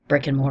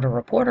Brick and Mortar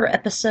Reporter,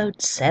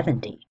 episode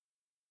 70.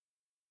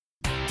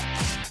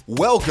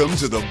 Welcome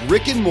to the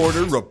Brick and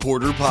Mortar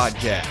Reporter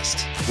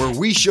podcast, where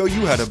we show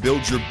you how to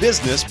build your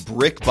business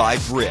brick by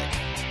brick.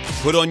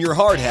 Put on your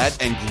hard hat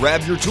and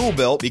grab your tool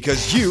belt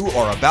because you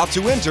are about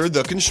to enter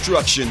the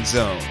construction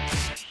zone.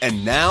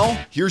 And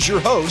now, here's your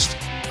host,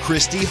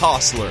 Christy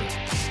Hostler.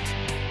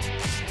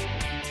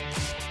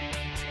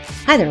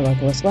 Hi there,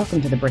 localists.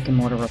 Welcome to the Brick and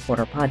Mortar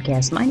Reporter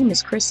podcast. My name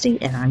is Christy,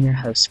 and I'm your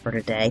host for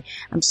today.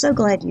 I'm so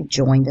glad you've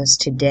joined us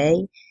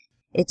today.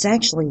 It's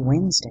actually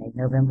Wednesday,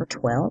 November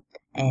 12th,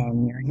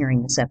 and you're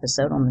hearing this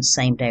episode on the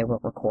same day we're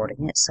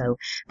recording it. So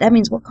that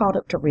means we're caught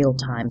up to real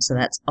time, so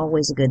that's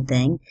always a good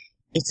thing.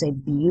 It's a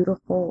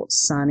beautiful,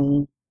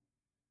 sunny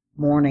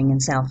morning in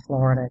South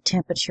Florida.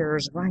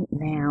 Temperatures right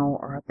now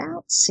are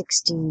about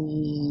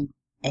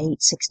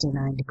 68,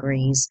 69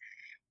 degrees.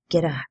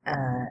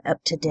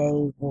 Up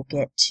today, we'll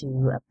get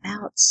to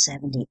about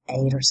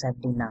 78 or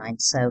 79.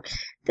 So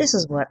this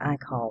is what I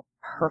call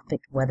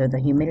perfect weather. The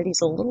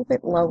humidity's a little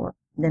bit lower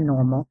than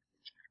normal.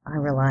 I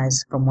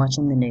realize from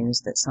watching the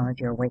news that some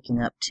of you are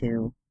waking up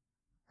to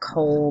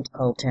cold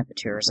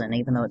temperatures. And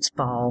even though it's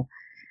fall,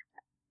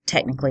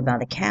 technically by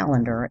the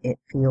calendar, it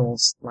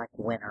feels like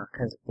winter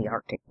because of the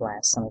Arctic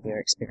blast some of you are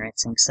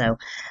experiencing. So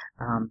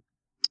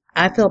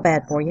I feel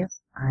bad for you.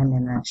 I'm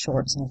in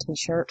shorts and a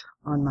t-shirt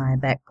on my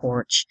back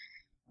porch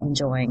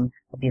enjoying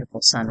a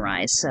beautiful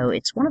sunrise. So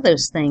it's one of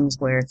those things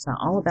where it's not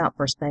all about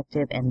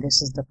perspective, and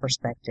this is the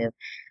perspective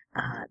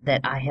that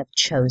I have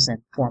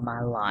chosen for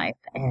my life.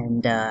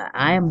 And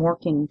I am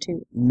working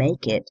to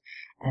make it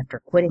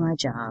after quitting my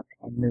job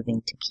and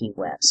moving to Key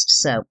West.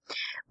 So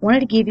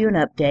wanted to give you an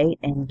update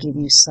and give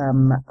you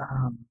some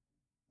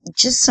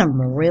just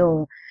some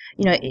real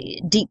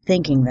deep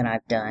thinking that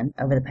I've done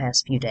over the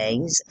past few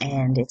days.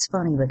 And it's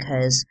funny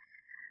because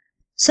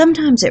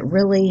sometimes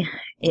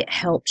it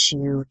helps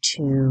you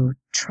to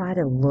try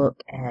to look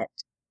at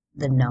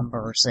the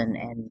numbers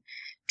and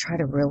try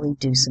to really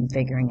do some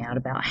figuring out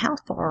about how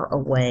far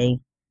away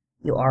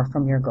you are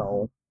from your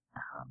goal.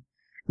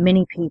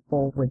 Many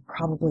people would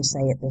probably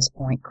say at this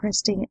point,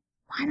 Christy,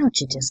 why don't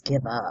you just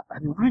give up? I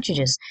mean, why don't you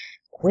just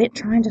quit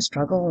trying to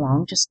struggle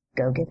along? Just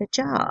go get a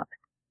job.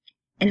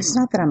 And it's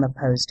not that I'm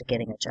opposed to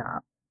getting a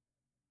job.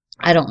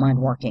 I don't mind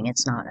working.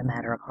 It's not a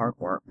matter of hard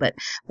work. But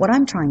what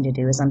I'm trying to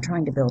do is I'm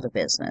trying to build a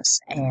business.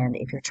 And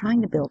if you're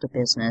trying to build a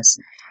business,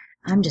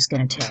 I'm just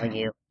going to tell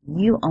you,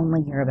 you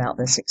only hear about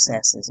the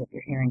successes if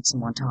you're hearing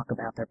someone talk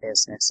about their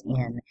business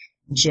in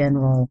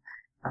general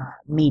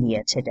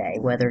media today.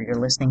 Whether you're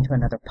listening to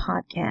another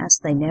podcast,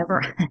 I've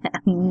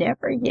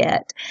never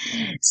yet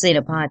seen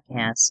a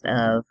podcast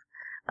of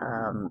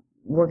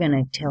we're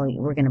going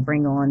to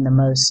bring on the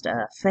most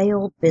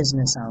failed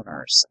business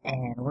owners,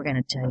 and we're going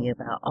to tell you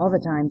about all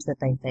the times that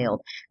they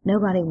failed.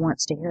 Nobody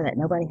wants to hear that.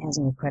 Nobody has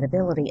any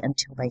credibility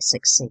until they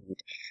succeed.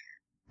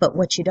 But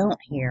what you don't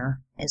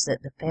hear is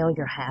that the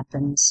failure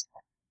happens,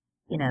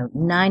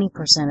 90%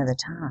 of the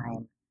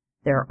time.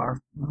 There are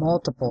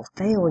multiple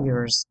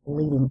failures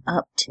leading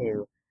up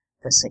to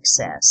the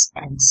success.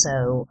 And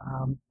so,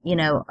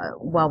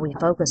 while we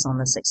focus on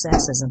the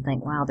successes and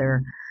think, wow,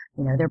 they're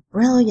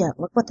brilliant,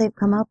 look what they've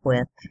come up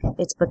with,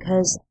 it's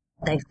because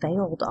they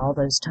failed all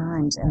those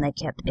times and they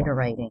kept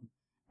iterating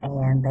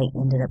and they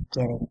ended up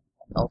getting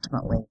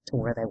ultimately to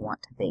where they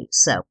want to be.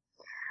 So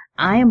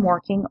I am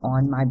working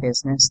on my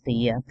business,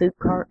 the food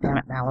cart down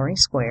at Mallory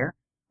Square.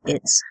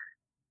 It's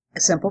a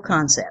simple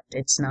concept.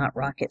 It's not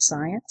rocket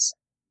science.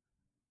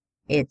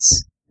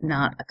 It's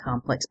not a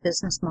complex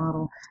business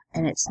model,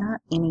 and it's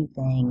not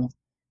anything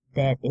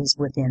that is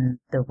within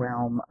the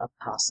realm of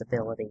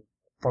possibility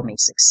for me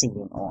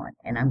succeeding on.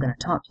 And I'm going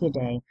to talk to you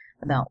today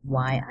about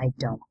why I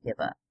don't give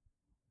up.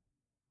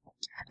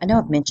 I know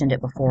I've mentioned it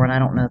before, and I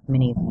don't know if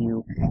many of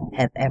you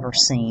have ever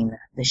seen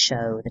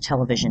the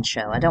television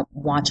show. I don't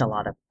watch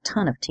a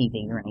ton of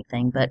TV or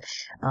anything, but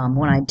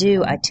when I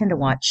do, I tend to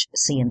watch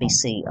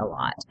CNBC a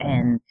lot.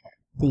 And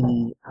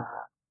the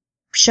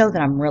show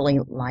that I'm really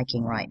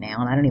liking right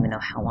now, and I don't even know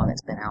how long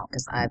it's been out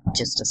because I've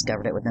just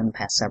discovered it within the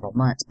past several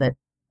months, but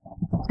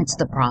it's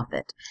The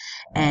Profit.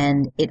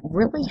 And it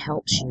really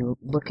helps you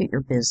look at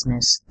your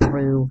business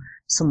through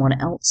someone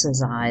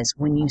else's eyes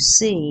when you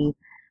see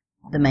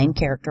the main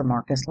character,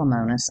 Marcus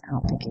Lemonis. I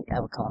don't think I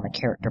would call him a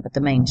character, but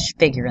the main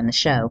figure in the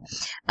show.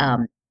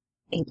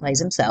 He plays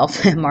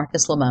himself,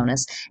 Marcus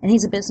Lemonis, and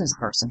he's a business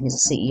person. He's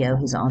a CEO,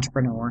 he's an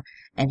entrepreneur,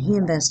 and he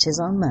invests his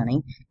own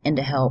money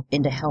into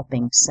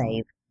helping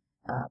save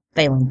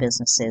failing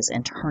businesses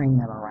and turning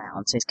them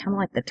around. So he's kind of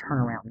like the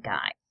turnaround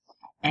guy.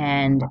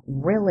 And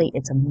really,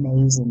 it's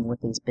amazing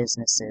what these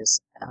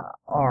businesses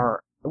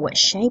what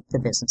shape the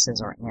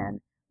businesses are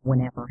in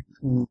whenever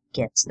he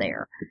gets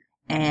there.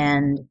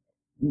 And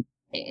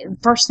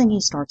first thing he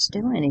starts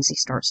doing is he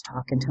starts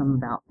talking to them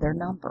about their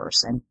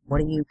numbers and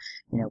what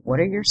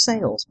are your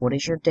sales? What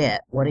is your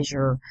debt? What is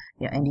your,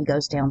 and he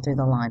goes down through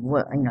the line.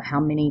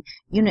 How many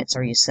units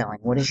are you selling?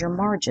 What is your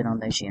margin on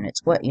those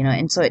units?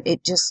 And so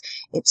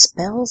it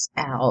spells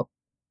out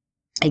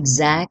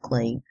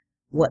exactly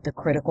what the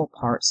critical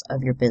parts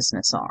of your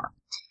business are.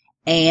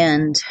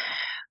 And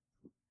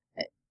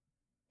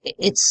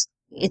it's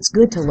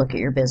good to look at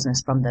your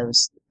business from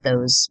those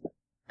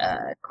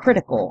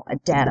critical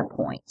data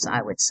points,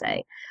 I would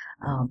say.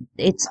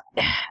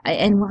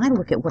 And when I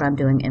look at what I'm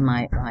doing in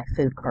my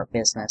food cart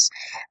business,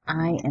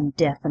 I'm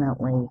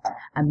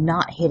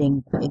not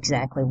hitting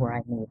exactly where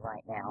I need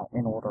right now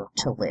in order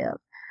to live.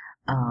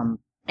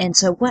 And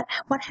so what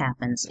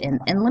happens, and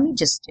let me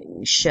just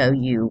show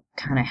you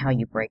kind of how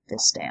you break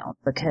this down,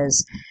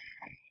 because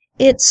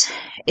it's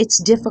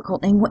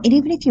difficult. And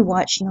even if you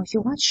watch, if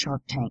you watch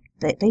Shark Tank,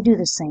 they do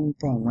the same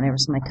thing. Whenever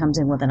somebody comes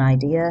in with an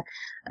idea,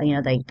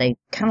 they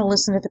kind of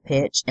listen to the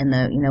pitch, and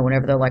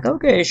whenever they're like,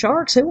 okay,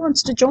 sharks, who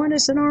wants to join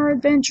us in our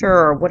adventure,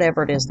 or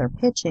whatever it is they're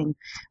pitching,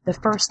 the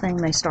first thing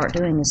they start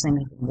doing is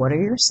saying, what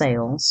are your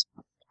sales?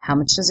 How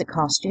much does it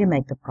cost you to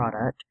make the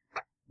product?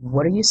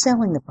 What are you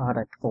selling the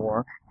product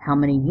for? How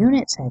many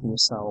units have you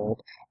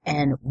sold?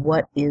 And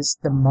what is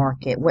the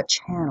market? What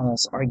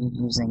channels are you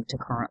using to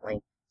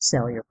currently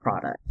sell your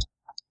product?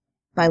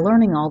 By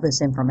learning all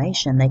this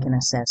information, they can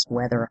assess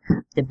whether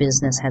the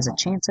business has a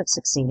chance of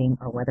succeeding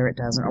or whether it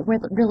doesn't, or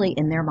whether, really,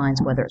 in their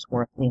minds, whether it's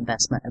worth the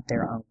investment of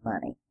their own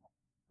money.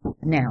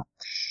 Now,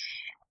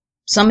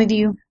 some of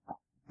you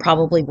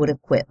probably would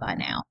have quit by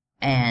now,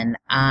 and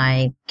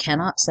I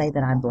cannot say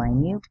that I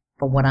blame you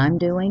for what I'm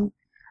doing.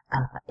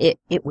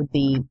 It would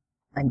be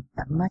a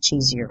much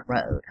easier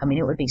road. I mean,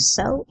 it would be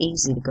so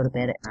easy to go to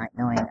bed at night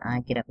knowing I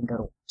get up and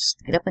go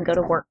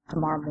to work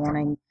tomorrow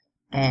morning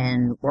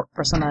and work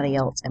for somebody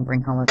else and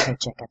bring home a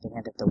paycheck at the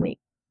end of the week.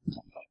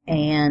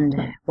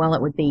 And while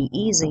it would be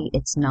easy,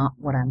 it's not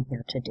what I'm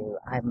here to do.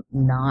 I'm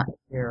not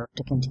here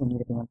to continue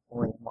to be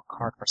employed and work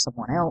hard for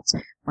someone else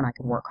when I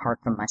could work hard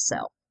for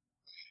myself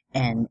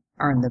and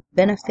earn the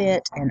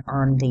benefit and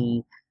earn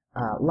the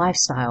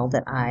lifestyle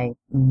that I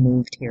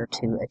moved here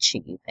to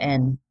achieve.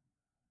 And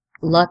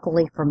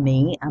luckily for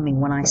me, I mean,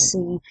 when I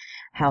see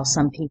how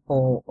some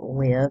people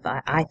live,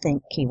 I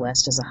think Key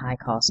West is a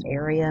high-cost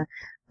area,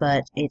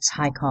 but it's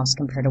high cost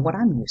compared to what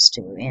I'm used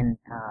to in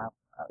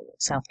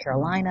South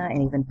Carolina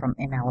and even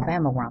in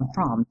Alabama, where I'm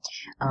from.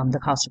 The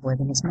cost of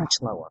living is much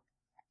lower.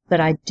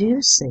 But I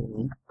do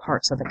see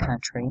parts of the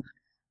country,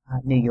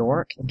 New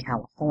York and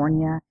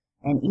California,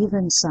 and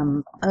even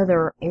some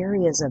other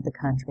areas of the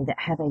country that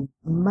have a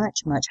much,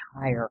 much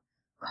higher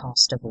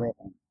cost of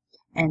living.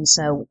 And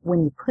so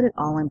when you put it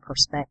all in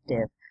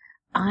perspective,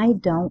 I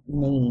don't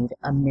need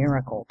a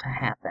miracle to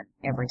happen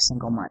every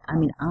single month. I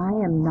mean, I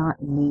am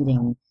not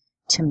needing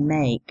to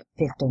make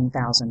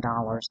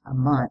 $15,000 a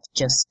month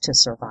just to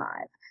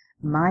survive.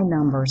 My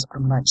numbers are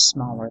much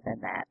smaller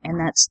than that. And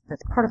that's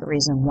part of the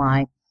reason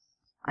why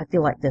I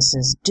feel like this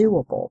is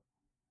doable.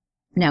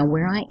 Now,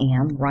 where I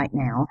am right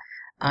now,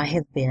 I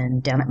have been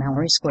down at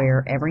Mallory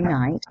Square every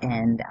night,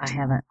 and I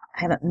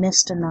haven't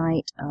missed a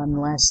night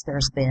unless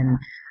there's been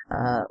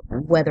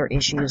weather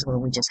issues where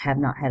we just have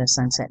not had a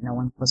sunset. No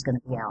one was going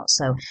to be out.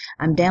 So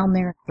I'm down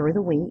there through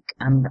the week.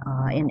 I'm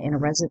in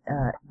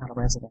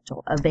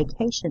a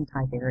vacation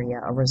type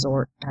area, a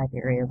resort type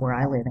area where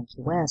I live in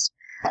Key West.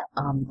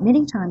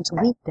 Many times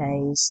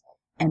weekdays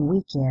and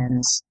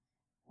weekends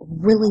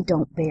really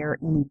don't bear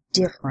any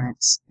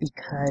difference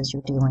because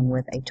you're dealing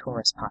with a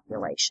tourist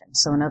population.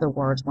 So in other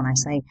words, when I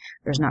say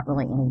there's not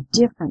really any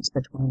difference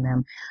between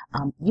them,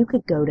 you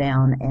could go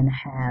down and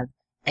have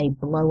a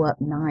blow-up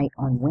night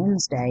on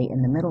Wednesday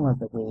in the middle of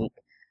the week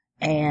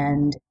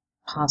and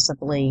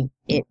possibly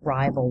it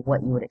rival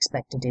what you would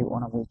expect to do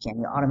on a weekend.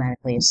 You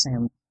automatically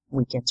assume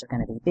weekends are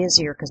going to be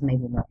busier because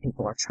maybe more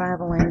people are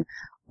traveling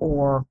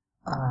or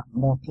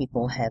more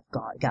people have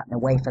gotten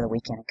away for the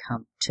weekend and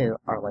come to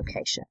our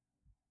location.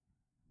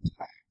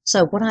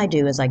 So what I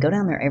do is I go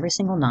down there every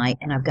single night,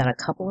 and I've got a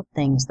couple of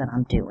things that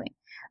I'm doing.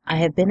 I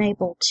have been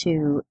able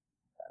to,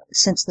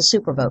 since the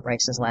Superboat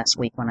races last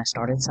week when I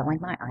started selling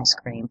my ice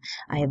cream,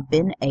 I have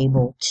been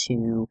able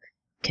to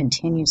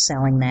continue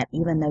selling that,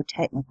 even though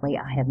technically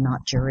I have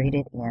not juried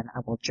it in.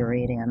 I will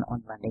jury it in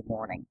on Monday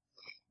morning.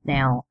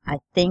 Now, I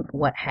think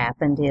what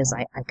happened is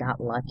I got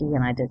lucky,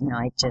 and I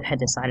had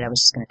decided I was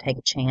just going to take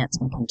a chance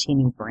and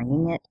continue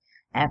bringing it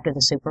after the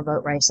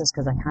Superboat races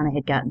because I kind of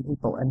had gotten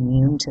people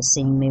immune to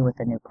seeing me with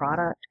a new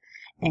product,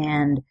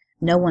 and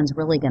no one's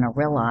really going to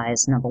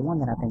realize, number one,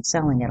 that I've been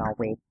selling it all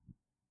week,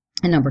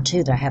 and number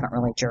two, that I haven't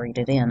really juried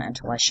it in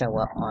until I show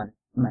up on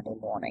Monday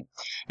morning.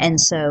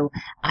 And so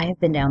I have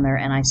been down there,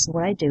 and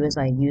what I do is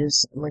I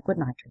use liquid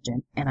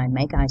nitrogen, and I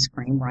make ice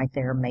cream right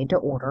there, made to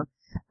order,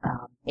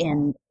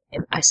 and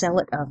I sell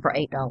it for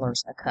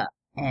 $8 a cup.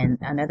 And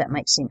I know that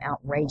might seem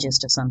outrageous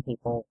to some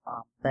people,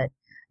 but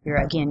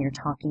you're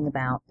talking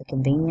about the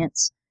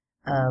convenience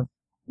of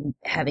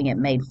having it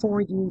made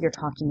for you. You're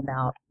talking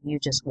about you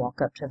just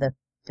walk up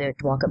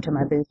to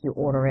my booth, you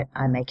order it,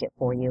 I make it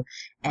for you.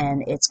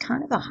 And it's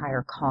kind of a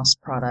higher cost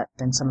product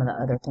than some of the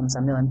other things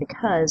I'm doing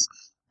because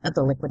of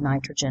the liquid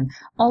nitrogen.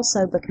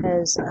 Also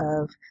because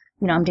of,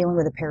 I'm dealing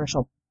with a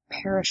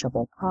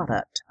perishable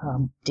product,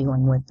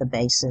 dealing with the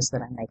bases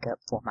that I make up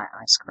for my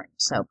ice cream.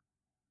 So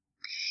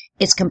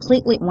It's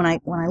completely, when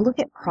I look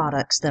at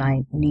products that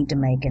I need to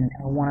make and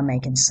or want to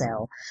make and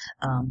sell,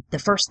 the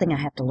first thing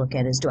I have to look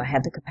at is, do I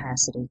have the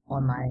capacity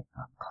on my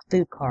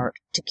food cart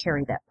to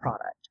carry that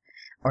product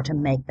or to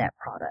make that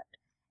product?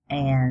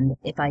 And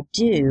if I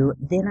do,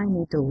 then I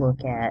need to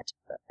look at,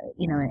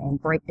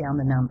 and break down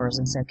the numbers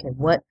and say, okay,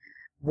 what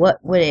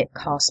would it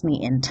cost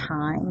me in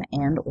time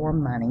and or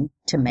money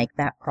to make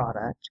that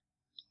product?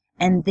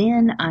 And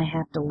then I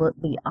have to look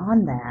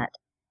beyond that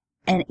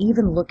and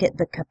even look at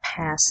the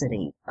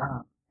capacity.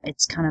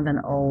 It's kind of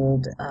an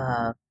old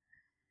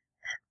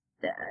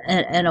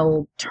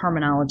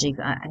terminology,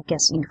 I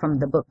guess, from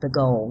the book The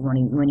Goal,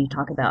 when you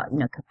talk about,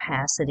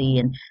 capacity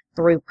and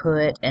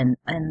throughput and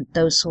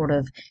those sort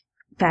of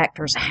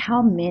factors.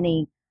 How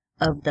many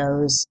of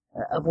those,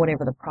 of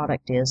whatever the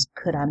product is,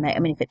 could I make? I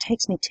mean, if it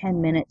takes me 10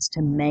 minutes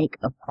to make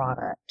a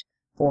product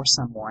for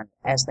someone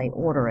as they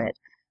order it,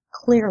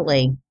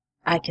 clearly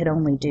I could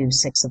only do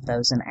 6 of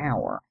those an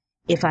hour.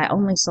 If I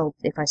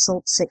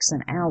sold 6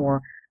 an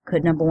hour,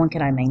 number one,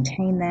 could I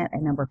maintain that?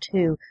 And number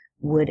two,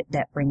 would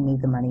that bring me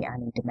the money I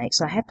need to make?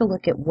 So I have to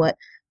look at what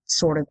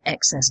sort of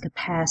excess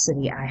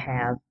capacity I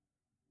have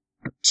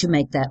to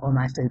make that on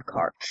my food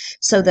cart.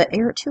 So the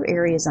two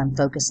areas I'm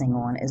focusing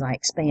on as I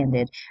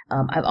expanded,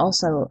 I've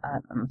also,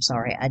 I'm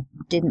sorry, I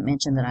didn't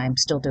mention that I'm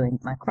still doing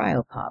my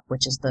cryo pop,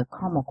 which is the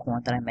caramel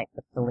corn that I make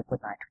with the liquid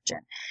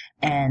nitrogen.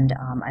 And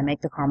I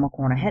make the caramel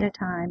corn ahead of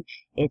time.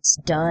 It's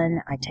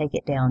done. I take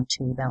it down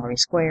to Valerie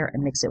Square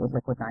and mix it with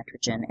liquid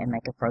nitrogen and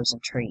make a frozen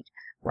treat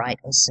right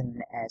as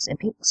soon as, and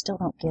people still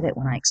don't get it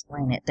when I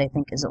explain it. They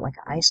think, is it like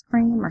ice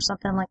cream or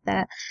something like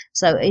that?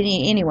 So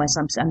anyway,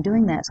 so I'm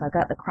doing that. So I've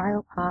got the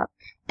cryo pop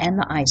and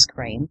the ice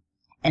cream,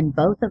 and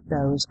both of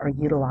those are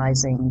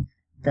utilizing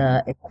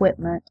the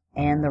equipment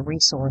and the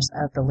resource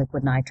of the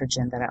liquid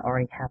nitrogen that I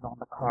already have on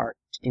the cart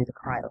to do the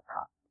cryo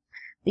pop.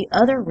 The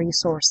other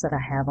resource that I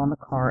have on the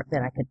cart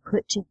that I could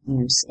put to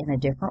use in a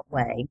different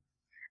way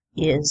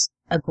is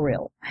a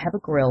grill. I have a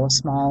grill, a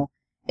small,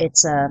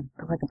 it's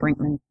like a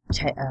Brinkmann,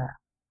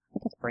 I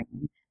think it's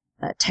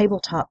Brinkmann,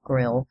 tabletop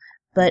grill,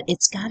 but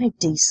it's got a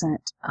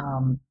decent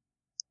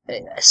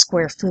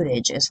square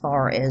footage as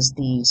far as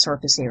the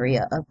surface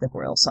area of the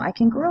grill. So I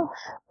can grill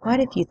quite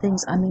a few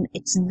things. I mean,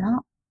 it's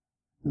not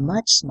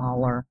much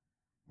smaller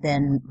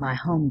than my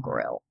home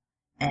grill.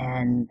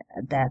 And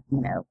that,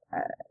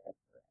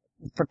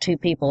 for 2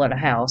 people at a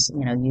house,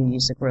 you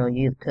use a grill,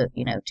 you cook,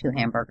 2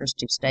 hamburgers,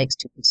 2 steaks,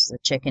 2 pieces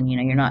of chicken,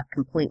 you're not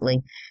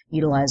completely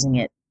utilizing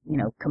it,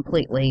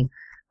 completely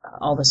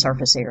all the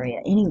surface area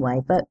anyway,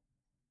 but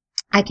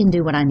I can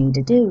do what I need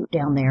to do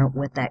down there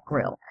with that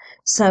grill.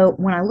 So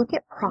when I look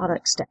at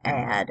products to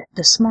add,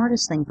 the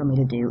smartest thing for me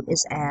to do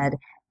is add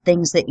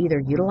things that either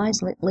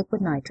utilize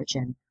liquid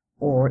nitrogen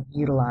or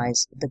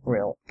utilize the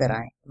grill that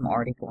I am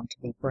already going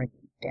to be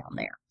bringing down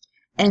there.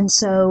 And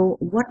so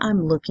what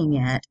I'm looking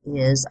at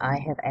is I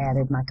have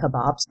added my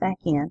kebabs back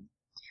in.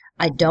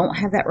 I don't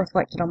have that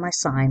reflected on my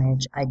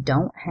signage. I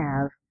don't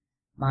have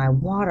my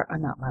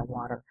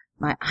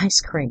my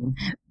ice cream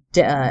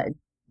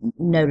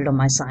noted on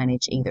my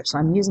signage either. So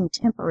I'm using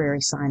temporary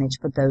signage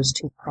for those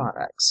 2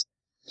 products.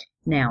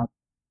 Now,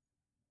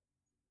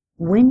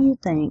 when you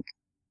think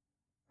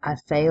I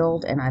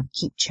failed and I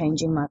keep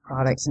changing my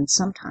products, and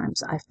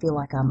sometimes I feel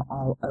like I'm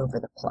all over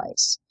the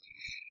place.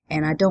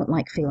 And I don't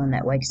like feeling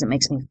that way because it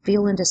makes me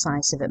feel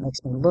indecisive. It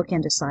makes me look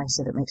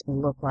indecisive. It makes me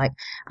look like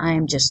I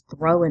am just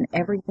throwing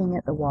everything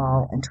at the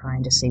wall and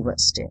trying to see what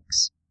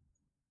sticks.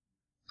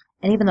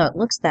 And even though it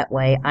looks that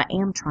way, I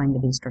am trying to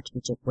be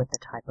strategic with the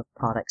type of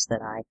products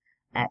that I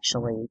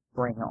actually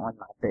bring on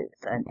my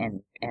booth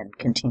and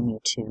continue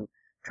to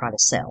try to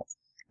sell.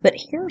 But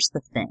here's the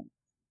thing.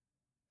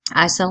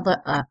 I sell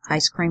the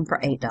ice cream for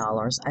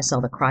 $8. I sell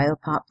the cryo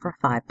pop for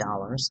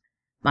 $5.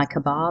 My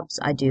kebabs,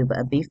 I do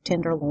a beef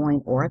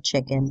tenderloin or a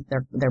chicken.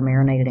 They're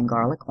marinated in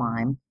garlic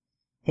lime.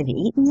 Have you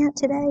eaten yet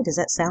today? Does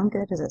that sound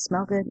good? Does it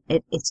smell good?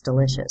 It's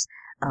delicious.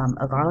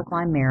 A garlic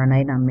lime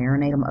marinade. I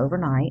marinate them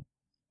overnight.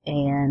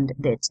 And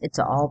it's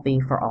all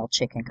beef or all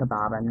chicken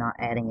kebab. I'm not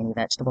adding any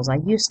vegetables. I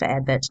used to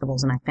add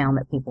vegetables, and I found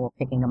that people were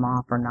picking them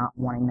off or not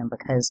wanting them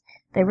because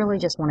they really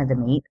just wanted the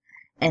meat.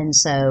 And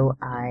so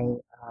I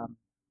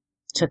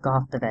took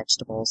off the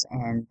vegetables,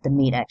 and the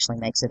meat actually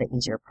makes it an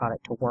easier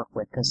product to work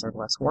with because there's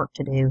less work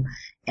to do,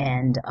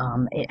 and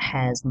it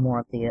has more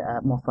of the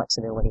more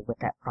flexibility with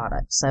that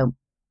product. So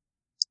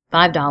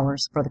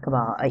 $5 for the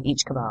kebab,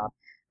 each kebab.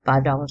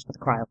 $5 for the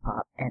cryo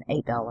pop, and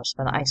 $8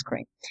 for the ice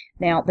cream.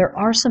 Now, there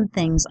are some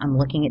things I'm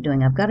looking at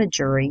doing. I've got a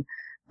jury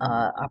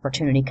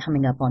opportunity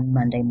coming up on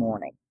Monday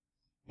morning,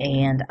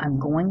 and I'm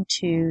going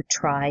to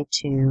try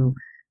to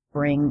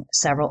bring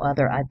several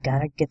other. I've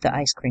got to get the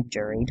ice cream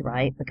juried,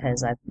 right,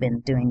 because I've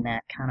been doing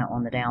that kind of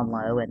on the down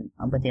low, and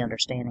with the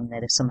understanding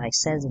that if somebody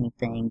says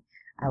anything,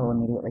 I will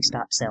immediately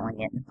stop selling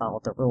it and follow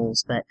the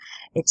rules. But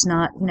it's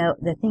not,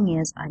 the thing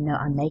is, I know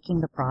I'm making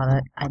the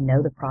product. I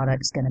know the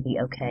product's going to be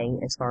okay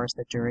as far as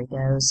the jury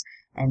goes.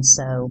 And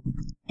so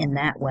in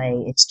that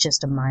way, it's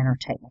just a minor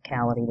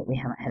technicality that we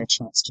haven't had a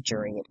chance to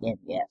jury it in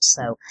yet.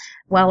 So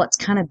while it's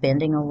kind of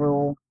bending a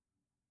rule,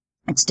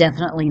 It's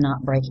definitely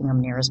not breaking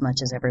them near as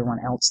much as everyone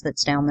else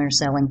that's down there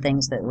selling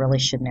things that really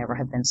should never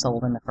have been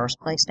sold in the first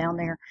place down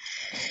there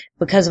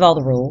because of all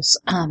the rules.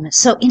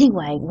 So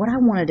anyway, what I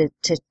wanted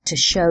to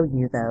show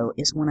you though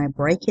is when I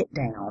break it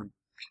down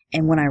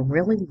and when I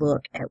really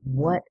look at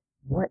what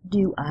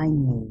do I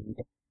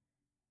need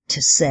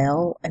to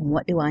sell and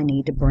what do I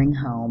need to bring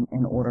home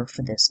in order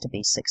for this to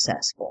be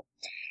successful.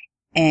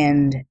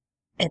 And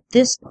at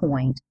this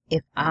point,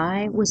 if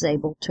I was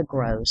able to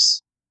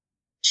gross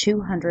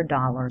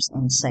 $200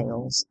 in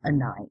sales a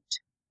night,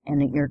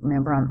 and you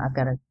remember I've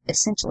got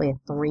essentially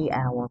a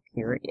 3-hour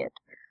period,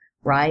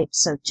 right?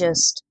 So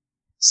just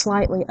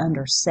slightly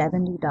under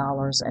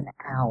 $70 an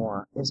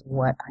hour is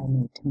what I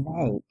need to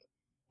make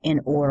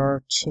in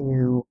order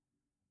to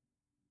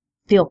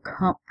feel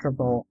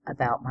comfortable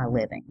about my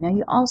living. Now,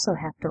 you also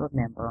have to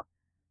remember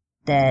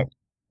that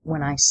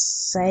when I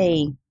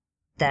say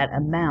that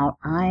amount,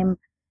 I'm,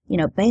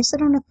 base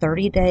it on a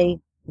 30-day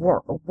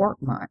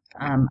work month.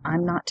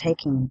 I'm not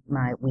taking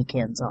my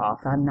weekends off.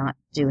 I'm not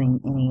doing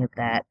any of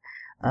that,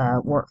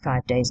 work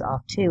 5 days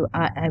off too.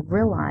 I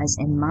realize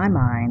in my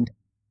mind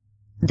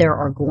there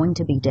are going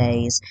to be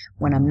days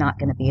when I'm not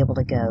going to be able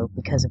to go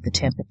because of the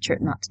temperature,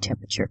 not the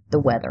temperature, the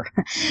weather.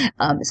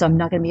 So I'm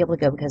not going to be able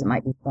to go because it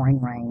might be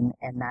pouring rain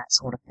and that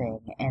sort of thing.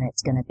 And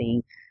it's going to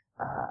be,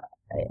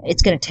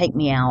 it's going to take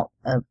me out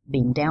of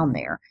being down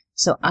there.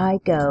 So I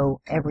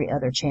go every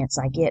other chance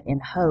I get in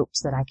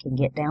hopes that I can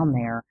get down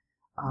there,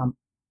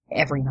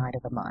 every night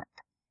of the month.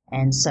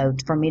 And so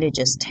for me to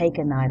just take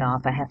a night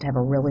off, I have to have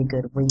a really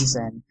good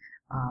reason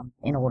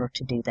in order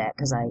to do that,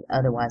 because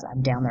otherwise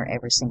I'm down there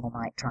every single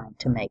night trying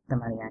to make the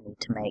money I need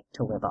to make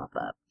to live off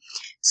of.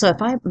 So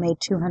if I made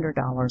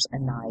 $200 a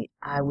night,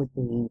 I would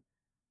be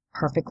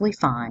perfectly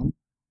fine.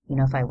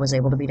 If I was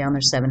able to be down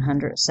there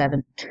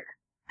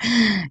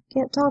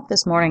can't talk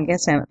this morning. I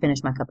guess I haven't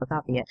finished my cup of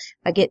coffee yet.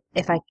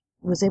 If I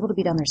was able to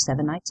be down there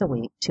 7 nights a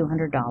week,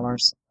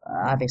 $200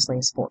 obviously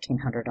is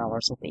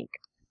 $1,400 a week.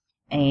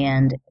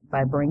 And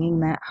by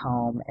bringing that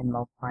home and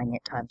multiplying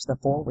it times the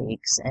 4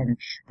 weeks and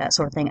that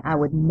sort of thing, I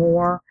would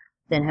more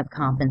than have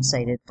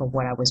compensated for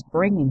what I was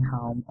bringing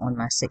home on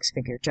my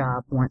 6-figure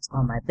job once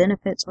all my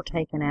benefits were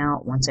taken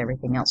out, once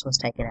everything else was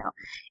taken out.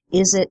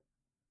 Is it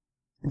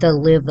the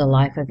live the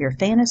life of your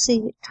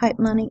fantasy type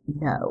money?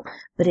 No,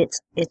 but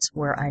it's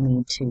where I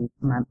need to,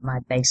 my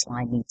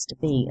baseline needs to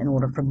be in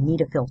order for me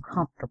to feel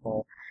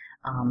comfortable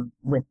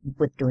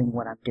with doing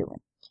what I'm doing.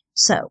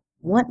 So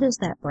what does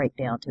that break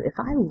down to? If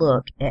I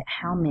look at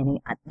how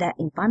many,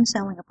 if I'm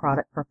selling a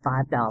product for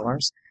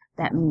 $5,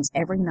 that means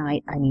every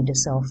night I need to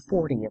sell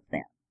 40 of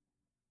them.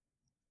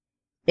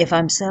 If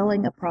I'm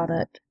selling a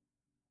product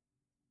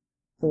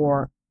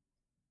for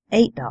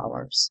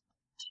 $8,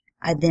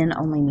 I then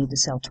only need to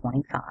sell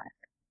 25.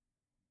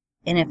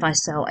 And if I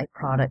sell a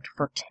product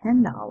for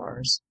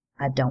 $10,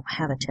 I don't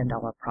have a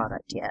 $10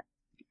 product yet,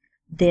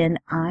 then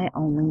I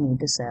only need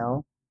to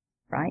sell,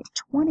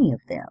 20 of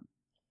them.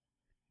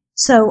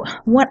 So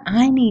what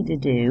I need to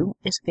do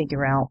is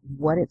figure out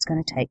what it's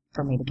going to take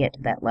for me to get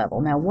to that level.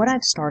 Now, what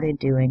I've started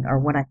doing, or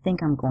what I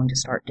think I'm going to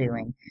start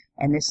doing,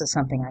 and this is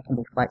something I can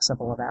be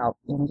flexible about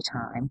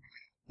anytime,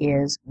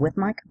 is with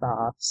my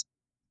kebabs,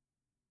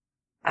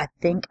 I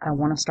think I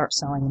want to start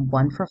selling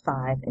 1 for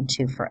 $5 and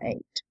 2 for $8.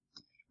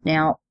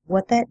 Now,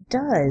 what that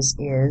does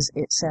is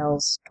it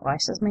sells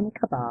twice as many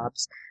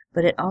kebabs,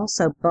 but it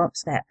also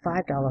bumps that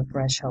 $5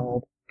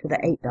 threshold to the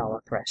 $8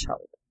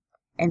 threshold.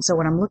 And so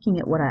when I'm looking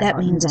at what that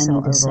means I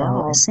need to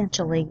sell,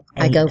 essentially,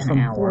 I go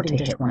from 40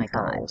 to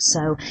 25.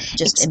 So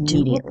just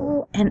immediately.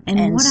 And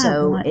what so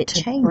I want it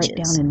to changes.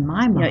 Break down in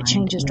my mind, it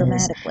changes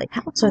dramatically.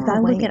 So if I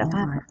look at if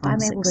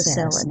I'm able to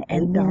sell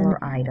an $8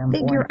 item,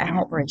 figure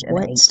out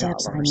what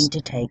steps I need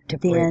to take to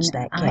bridge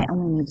that gap. I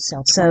only need to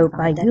sell 25. So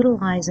by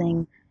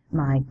utilizing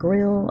my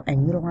grill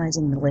and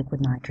utilizing the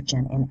liquid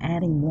nitrogen and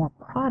adding more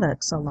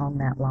products along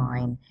that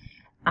line,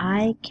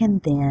 I can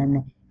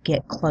then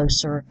get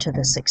closer to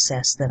the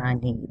success that I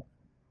need.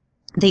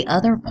 The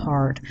other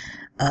part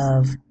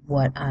of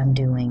what I'm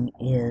doing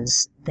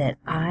is that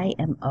I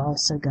am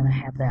also going to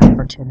have the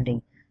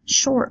opportunity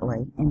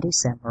shortly in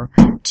December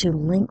to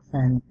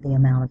lengthen the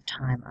amount of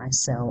time I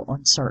sell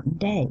on certain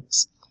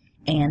days.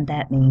 And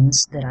that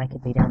means that I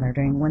could be down there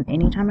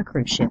anytime a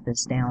cruise ship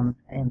is down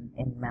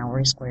in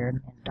Mallory Square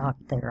and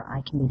docked there,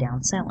 I can be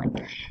down selling.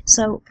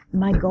 So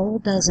my goal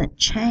doesn't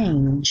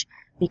change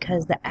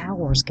because the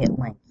hours get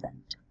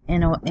lengthened.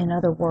 In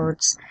other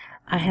words,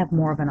 I have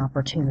more of an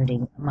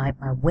opportunity. My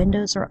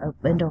window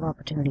of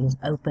opportunity is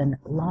open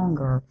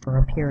longer for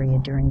a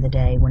period during the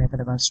day whenever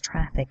the most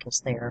traffic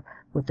is there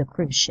with the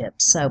cruise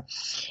ships. So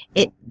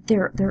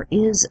there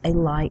is a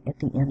light at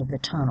the end of the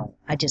tunnel.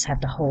 I just have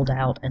to hold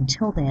out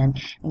until then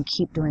and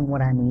keep doing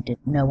what I need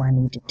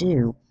to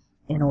do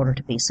in order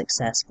to be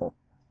successful.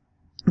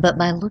 But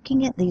by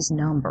looking at these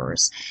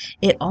numbers,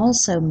 it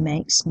also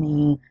makes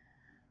me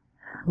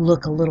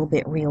look a little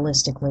bit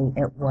realistically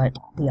at what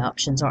the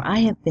options are.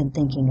 I have been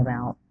thinking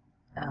about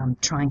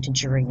trying to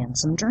jury in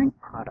some drink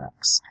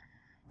products.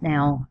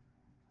 Now,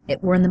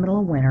 we're in the middle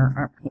of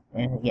winter,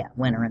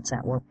 winter in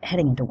South. We're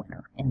heading into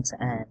winter in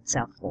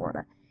South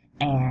Florida,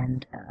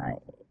 and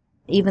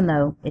even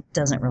though it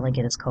doesn't really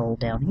get as cold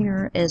down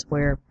here as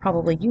where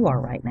probably you are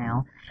right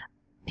now,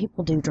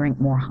 people do drink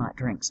more hot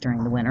drinks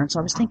during the winter. And so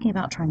I was thinking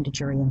about trying to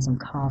jury in some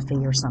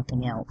coffee or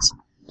something else.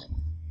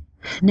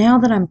 Now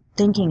that I'm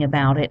thinking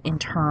about it in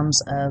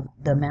terms of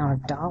the amount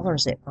of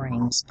dollars it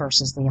brings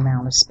versus the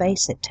amount of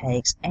space it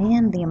takes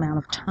and the amount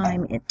of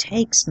time it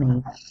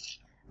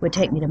would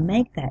take me to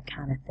make that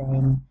kind of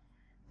thing,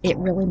 it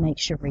really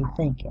makes you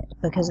rethink it.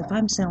 Because if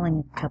I'm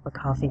selling a cup of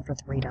coffee for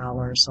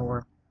 $3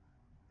 or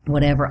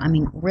whatever, I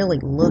mean, really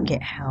look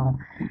at how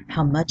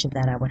much of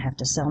that I would have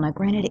to sell. Now,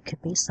 granted, it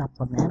could be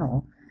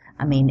supplemental.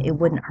 I mean, it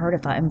wouldn't hurt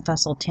if I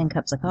sold 10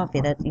 cups of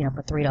coffee, that,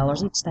 for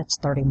 $3 each, that's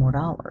 $30 more.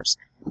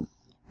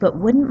 But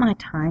wouldn't my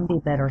time be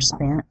better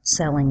spent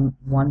selling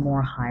one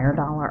more higher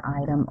dollar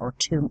item or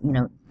two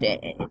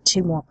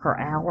more per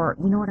hour?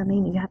 You know what I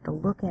mean? You have to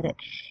look at it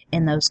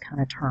in those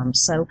kind of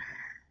terms. So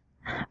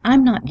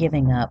I'm not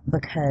giving up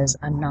because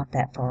I'm not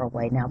that far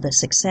away. Now, the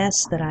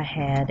success that I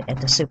had at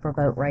the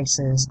Superboat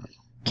races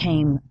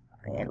came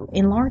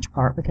in large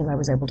part because I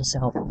was able to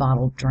sell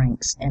bottled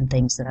drinks and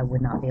things that I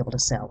would not be able to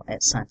sell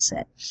at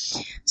Sunset.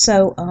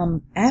 So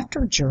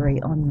after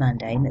jury on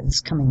Monday, this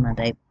coming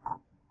Monday,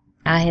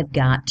 I have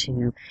got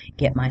to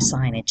get my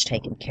signage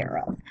taken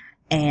care of.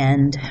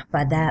 And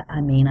by that,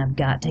 I mean I've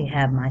got to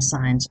have my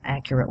signs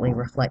accurately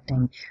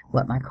reflecting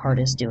what my cart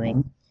is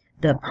doing.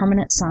 The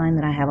permanent sign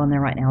that I have on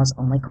there right now is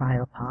only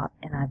Cryopop,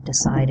 and I've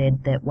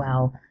decided that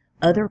while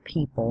other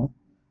people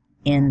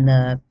in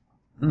the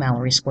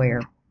Mallory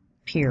Square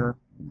peer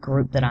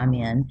group that I'm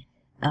in,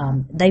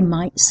 they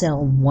might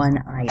sell one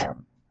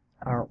item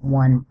or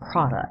one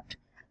product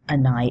a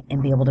night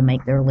and be able to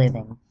make their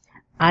living,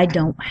 I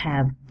don't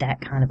have that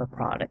kind of a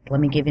product.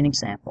 Let me give you an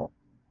example.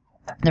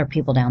 There are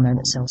people down there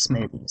that sell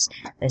smoothies.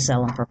 They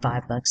sell them for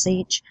 $5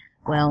 each.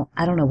 Well,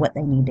 I don't know what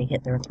they need to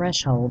hit their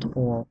threshold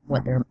for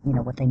what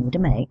they need to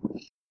make.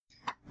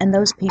 And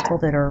those people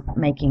that are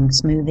making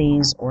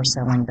smoothies or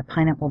selling the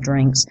pineapple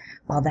drinks,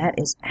 while that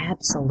is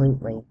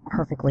absolutely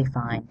perfectly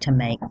fine to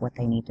make what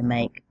they need to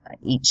make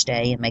each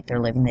day and make their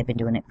living, they've been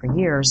doing it for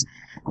years,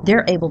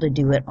 they're able to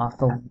do it off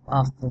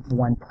of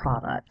one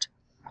product.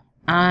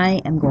 I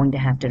am going to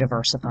have to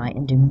diversify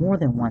and do more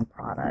than one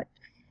product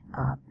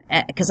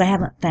because I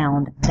haven't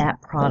found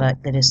that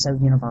product that is so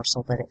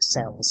universal that it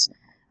sells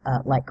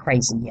like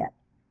crazy yet.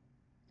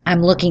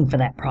 I'm looking for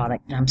that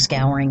product, and I'm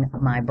scouring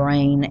my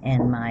brain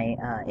and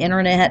my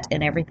internet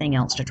and everything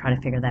else to try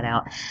to figure that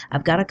out.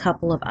 I've got a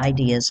couple of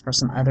ideas for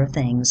some other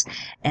things,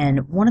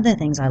 and one of the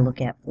things I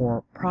look at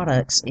for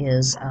products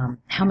is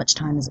how much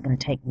time is it going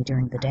to take me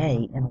during the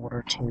day in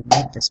order to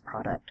make this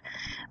product.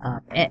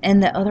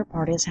 And the other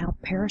part is how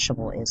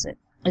perishable is it?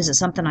 Is it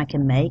something I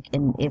can make,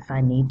 and if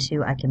I need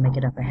to, I can make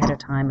it up ahead of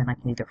time, and I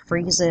can either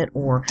freeze it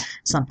or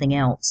something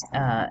else,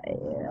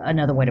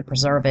 another way to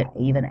preserve it,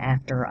 even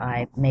after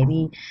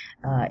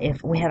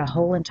if we had a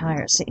whole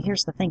entire, see,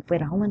 here's the thing, if we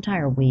had a whole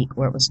entire week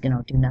where it was going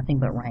to do nothing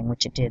but rain,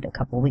 which it did a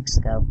couple of weeks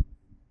ago,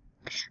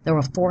 there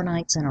were 4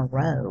 nights in a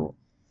row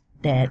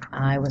that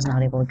I was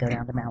not able to go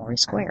down to Mallory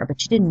Square,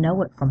 but you didn't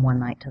know it from one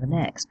night to the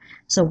next.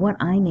 So what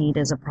I need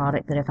is a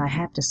product that if I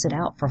have to sit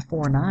out for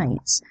 4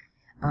 nights,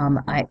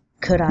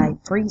 could I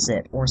freeze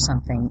it or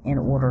something in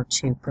order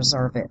to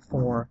preserve it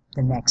for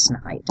the next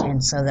night,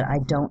 and so that I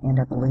don't end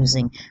up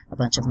losing a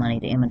bunch of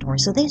money to inventory.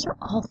 So these are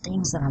all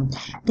things that I'm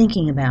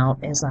thinking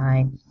about as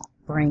I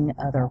bring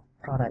other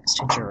products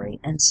to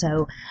jury. And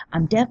so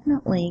I'm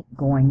definitely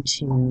going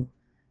to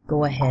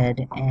go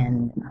ahead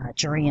and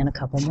jury in a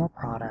couple more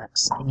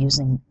products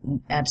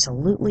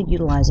absolutely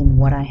utilizing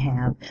what I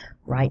have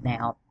right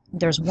now.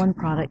 There's one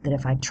product that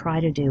if I try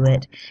to do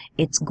it,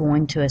 it's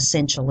going to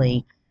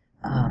essentially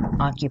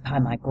occupy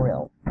my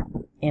grill.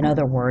 In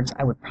other words,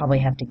 I would probably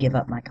have to give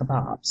up my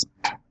kebabs.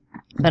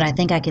 But I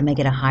think I can make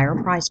it a higher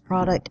priced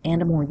product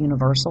and a more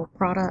universal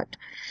product.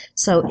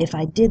 So if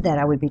I did that,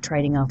 I would be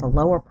trading off a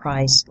lower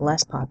priced,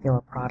 less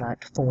popular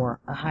product for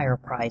a higher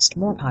priced,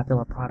 more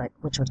popular product,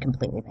 which would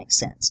completely make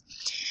sense.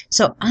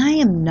 So I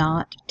am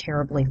not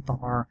terribly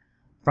far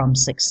from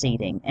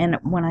succeeding. And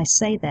when I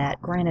say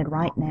that, granted,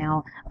 right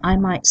now, I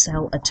might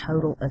sell a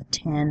total of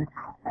 10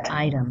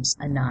 items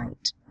a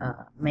night.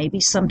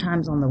 Maybe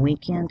sometimes on the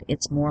weekend,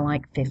 it's more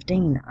like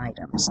 15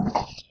 items.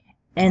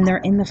 And they're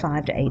in the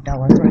 $5 to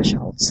 $8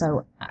 threshold.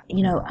 So,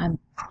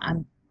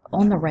 I'm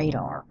on the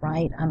radar,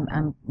 right?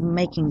 I'm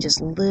making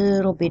just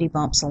little bitty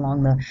bumps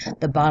along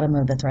the bottom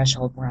of the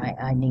threshold where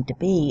I need to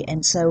be.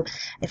 And so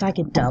if I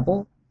could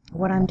double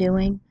what I'm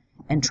doing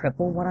and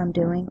triple what I'm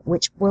doing,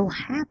 which will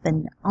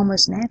happen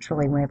almost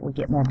naturally whenever we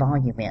get more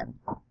volume in.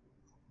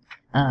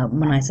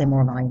 When I say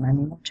more volume, I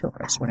mean more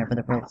tourists whenever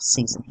the real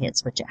season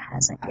hits, which it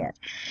hasn't yet.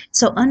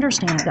 So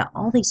understand I've got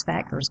all these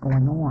factors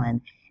going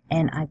on,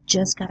 and I've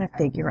just got to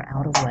figure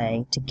out a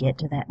way to get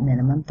to that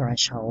minimum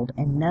threshold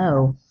and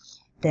know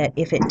that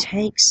if it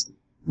takes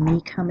me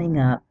coming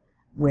up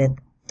with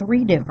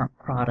 3 different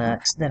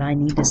products that I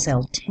need to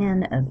sell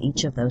 10 of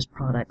each of those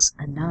products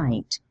a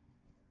night,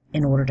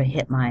 in order to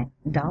hit my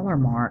dollar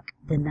mark,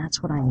 then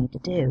that's what I need to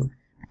do.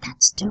 But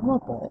that's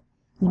doable.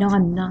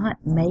 I'm not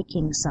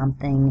making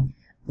something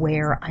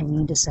where I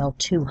need to sell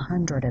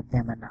 200 of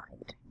them a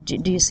night.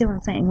 Do you see what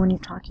I'm saying? When you're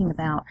talking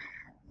about,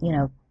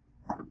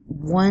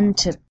 1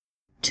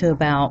 to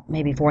about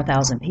maybe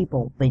 4,000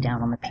 people will be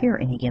down on the pier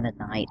any given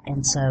night.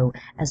 And so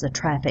as the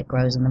traffic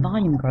grows and the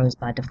volume grows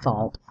by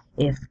default,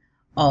 if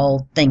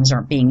all things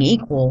aren't being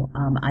equal,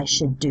 I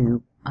should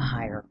do a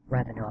higher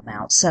revenue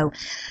amount. So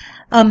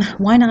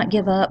why not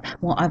give up?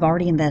 Well, I've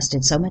already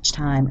invested so much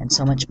time and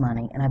so much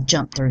money, and I've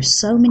jumped through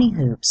so many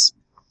hoops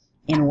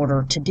in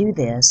order to do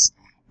this.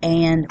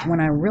 And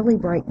when I really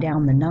break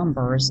down the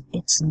numbers,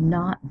 it's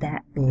not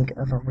that big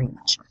of a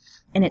reach.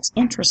 And it's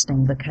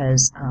interesting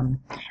because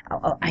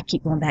I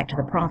keep going back to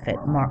the prophet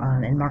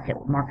and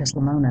Marcus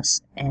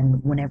Lemonis,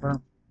 and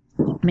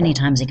many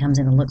times he comes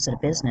in and looks at a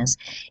business,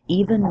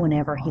 even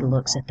whenever he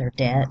looks at their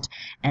debt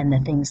and the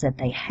things that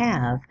they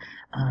have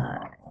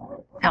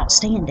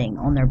outstanding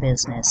on their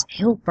business,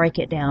 he'll break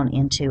it down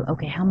into,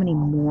 okay, how many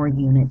more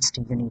units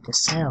do you need to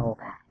sell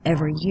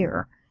every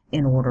year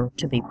in order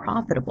to be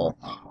profitable?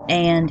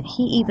 And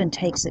he even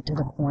takes it to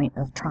the point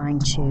of trying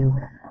to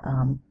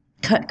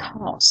cut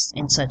costs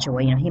in such a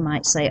way. He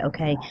might say,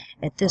 okay,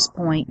 at this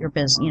point, your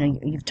business,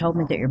 you've told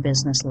me that your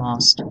business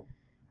lost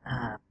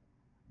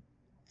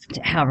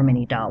however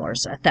many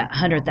dollars,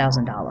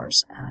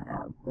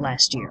 $100,000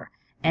 last year.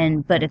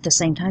 But at the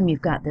same time,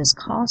 you've got this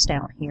cost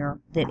out here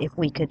that if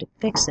we could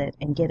fix it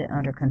and get it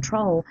under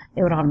control,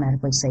 it would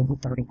automatically save you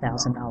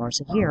 $30,000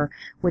 a year,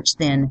 which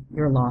then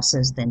your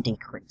losses then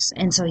decrease.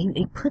 And so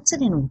he puts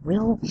it in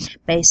real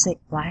basic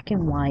black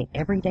and white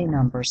everyday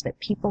numbers that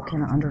people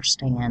can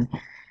understand.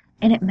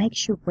 And it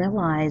makes you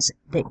realize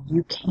that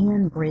you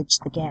can bridge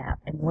the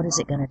gap. And what is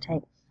it going to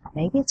take?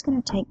 Maybe it's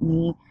going to take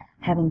me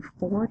having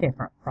 4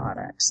 different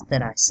products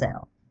that I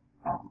sell.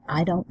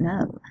 I don't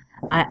know.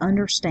 I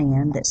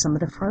understand that some of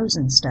the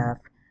frozen stuff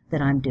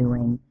that I'm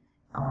doing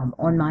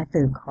on my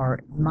food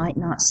cart might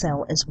not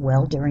sell as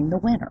well during the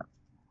winter.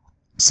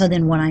 So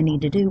then what I need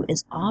to do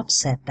is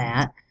offset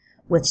that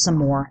with some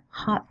more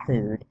hot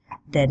food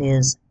that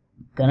is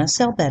going to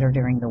sell better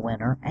during the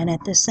winter, and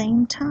at the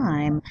same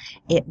time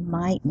it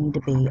might need to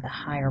be a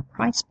higher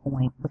price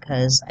point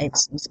because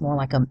it's more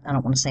like I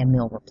don't want to say a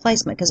meal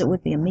replacement, because it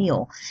would be a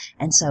meal.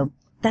 And so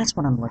that's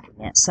what I'm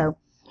looking at. So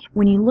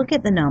when you look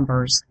at the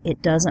numbers,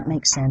 it doesn't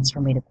make sense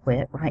for me to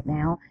quit right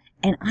now.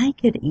 And I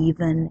could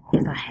even,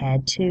 if I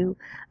had to,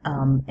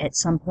 at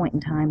some point in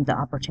time, the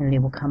opportunity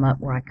will come up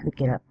where I could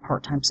get a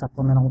part-time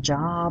supplemental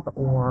job,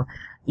 or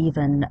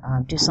even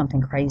do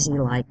something crazy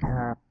like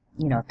a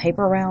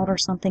paper route or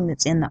something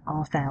that's in the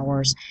off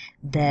hours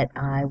that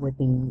I would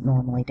be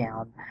normally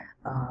down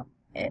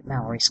at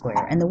Mallory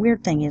Square. And the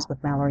weird thing is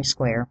with Mallory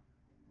Square,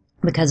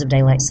 because of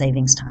daylight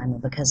savings time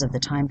and because of the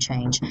time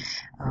change,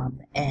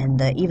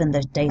 and even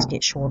the days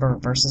get shorter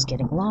versus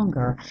getting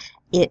longer,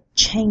 it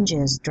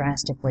changes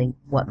drastically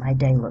what my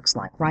day looks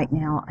like. Right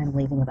now, I'm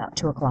leaving about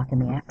 2 o'clock in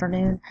the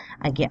afternoon.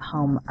 I get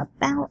home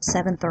about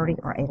 7:30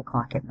 or 8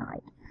 o'clock at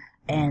night.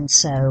 And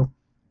so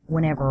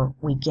whenever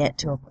we get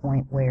to a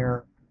point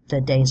where the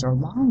days are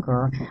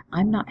longer,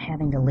 I'm not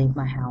having to leave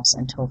my house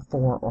until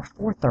 4 or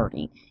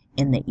 4:30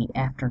 in the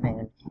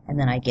afternoon, and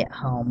then I get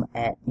home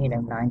at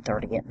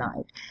 9:30 at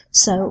night.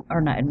 So,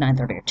 or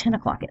 9:30 or 10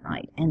 o'clock at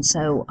night. And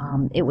so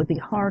it would be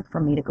hard for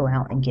me to go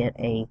out and get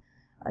a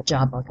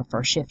job like a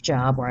first shift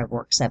job where I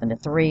work 7 to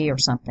 3 or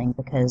something,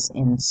 because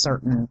in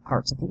certain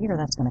parts of the year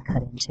that's going to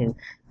cut into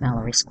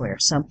Mallory Square.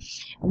 So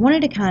I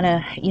wanted to kind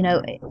of,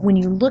 when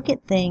you look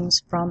at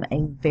things from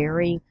a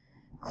very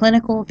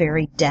clinical,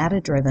 very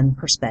data-driven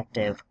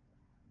perspective,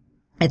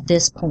 at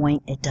this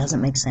point, it doesn't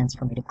make sense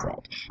for me to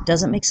quit. It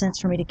doesn't make sense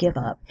for me to give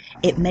up.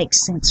 It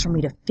makes sense for me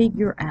to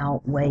figure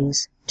out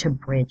ways to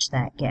bridge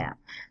that gap.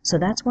 So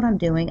that's what I'm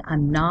doing.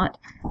 I'm not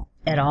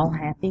at all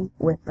happy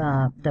with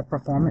the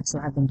performance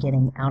that I've been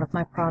getting out of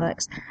my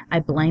products. I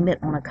blame it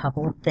on a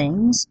couple of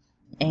things,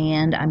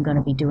 and I'm going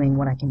to be doing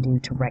what I can do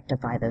to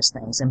rectify those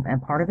things.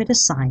 And part of it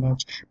is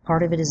signage.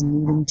 Part of it is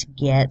needing to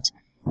get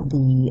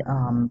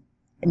the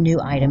new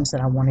items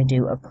that I want to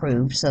do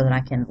approved so that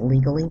I can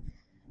legally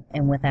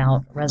and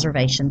without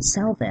reservation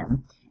sell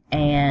them.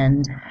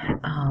 And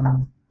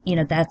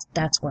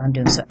that's what I'm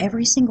doing. So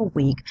every single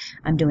week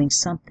I'm doing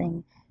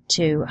something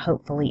to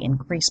hopefully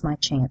increase my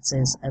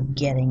chances of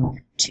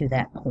getting to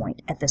that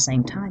point. At the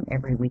same time,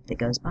 every week that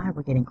goes by,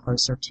 we're getting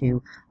closer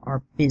to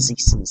our busy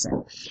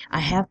season. I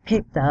have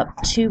picked up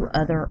 2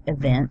 other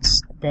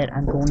events that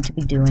I'm going to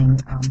be doing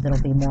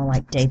that'll be more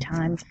like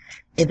daytime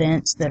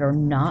events that are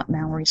not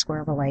Mallory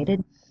Square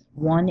related.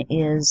 One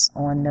is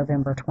on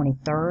November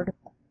 23rd.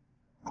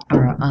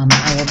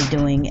 I will be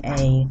doing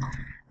a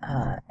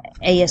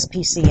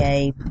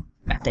ASPCA,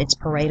 it's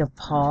Parade of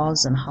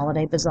Paws and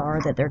Holiday Bazaar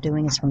that they're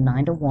doing. Is from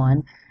 9 to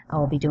 1. I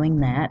will be doing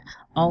that.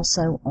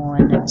 Also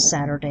on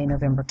Saturday,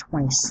 November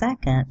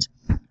 22nd,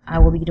 I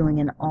will be doing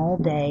an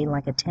all-day,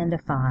 like a 10 to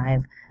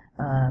 5,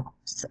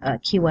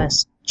 Key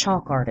West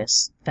Chalk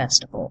Artists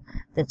Festival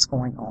that's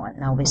going on.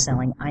 And I'll be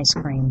selling ice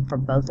cream for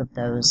both of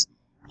those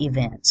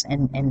events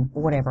and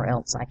whatever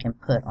else I can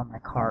put on my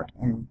cart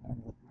and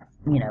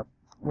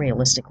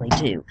realistically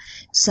do.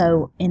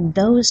 So in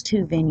those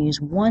two venues,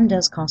 one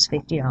does cost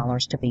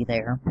 $50 to be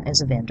there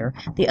as a vendor.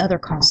 The other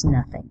costs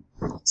nothing.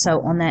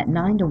 So on that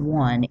 9 to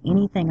 1,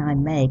 anything I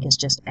make is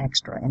just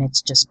extra, and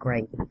it's just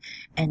gravy.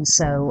 And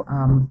so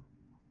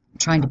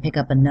trying to pick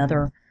up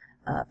another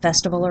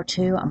festival or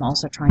two. I'm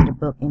also trying to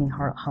book any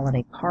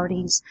holiday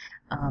parties.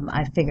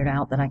 I figured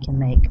out that I can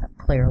make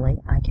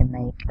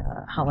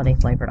holiday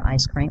flavored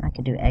ice cream. I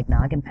could do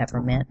eggnog and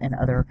peppermint and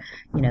other,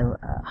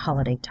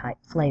 holiday type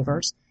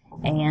flavors.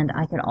 And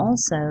I could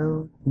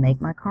also make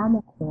my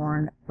caramel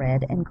corn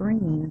red and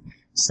green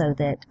so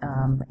that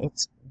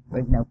it's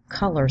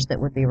colors that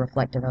would be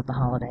reflective of the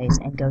holidays,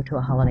 and go to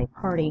a holiday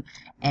party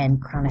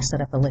and kind of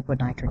set up a liquid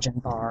nitrogen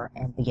bar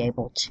and be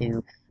able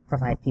to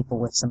provide people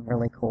with some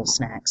really cool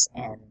snacks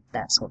and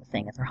that sort of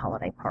thing at their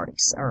holiday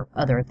parties or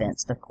other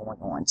events that are going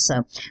on.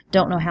 So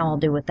don't know how I'll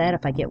do with that.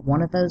 If I get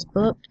one of those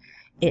booked,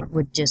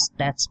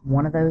 that's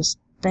one of those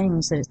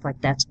things that it's like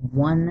that's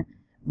one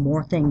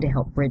more thing to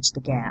help bridge the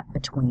gap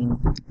between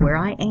where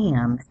I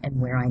am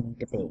and where I need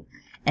to be.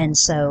 And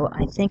so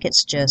I think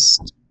it's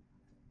just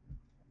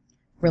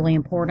really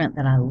important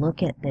that I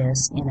look at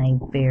this in a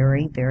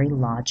very, very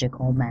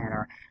logical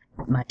manner.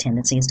 My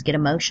tendency is to get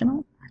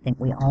emotional. I think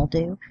we all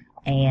do.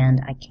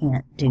 And I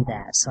can't do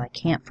that. So I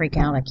can't freak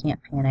out. I can't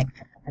panic.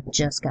 I've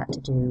just got to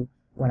do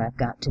what I've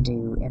got to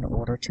do in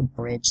order to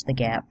bridge the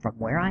gap from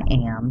where I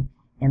am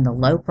in the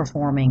low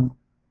performing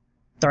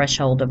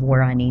threshold of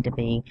where I need to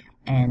be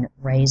and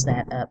raise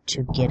that up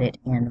to get it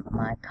in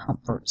my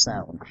comfort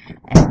zone.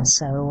 And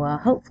so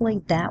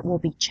hopefully that will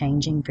be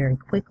changing very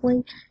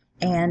quickly.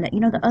 And,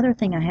 the other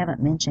thing I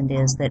haven't mentioned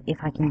is that if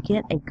I can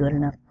get a good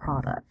enough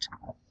product,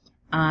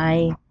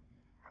 I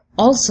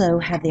also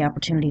have the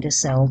opportunity to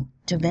sell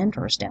to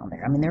vendors down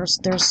there. I mean, there's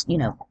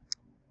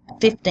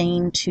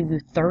 15 to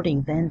 30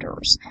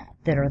 vendors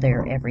that are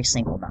there every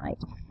single night.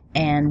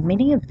 And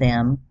many of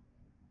them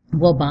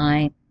will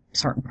buy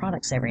certain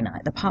products every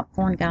night. The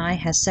popcorn guy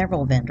has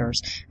several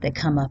vendors that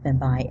come up and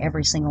buy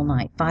every single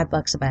night,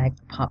 $5 a bag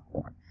for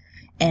popcorn.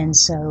 And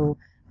so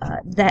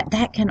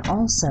that can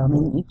also,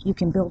 you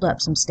can build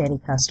up some steady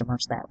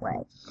customers that way.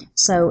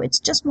 So it's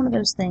just one of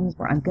those things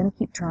where I'm going to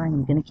keep trying,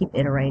 I'm going to keep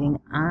iterating.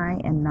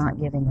 I am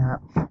not giving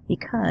up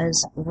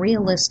because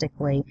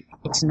realistically,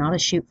 it's not a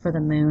shoot for the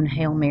moon,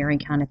 Hail Mary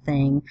kind of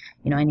thing.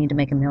 I need to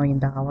make $1 million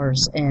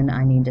and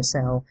I need to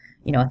sell,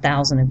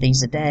 1,000 of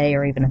these a day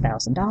or even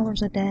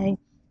 $1,000 a day.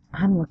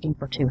 I'm looking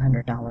for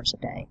 $200 a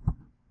day.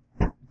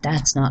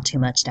 That's not too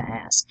much to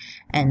ask.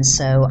 And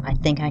so I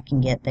think I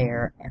can get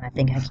there, and I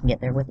think I can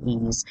get there with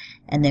ease.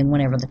 And then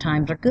whenever the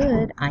times are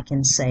good, I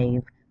can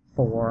save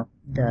for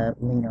the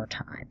leaner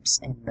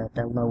times and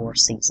the lower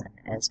season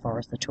as far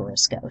as the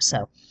tourists go.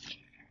 So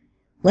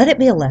let it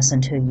be a lesson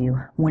to you.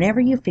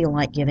 Whenever you feel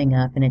like giving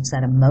up, and it's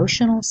that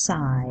emotional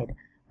side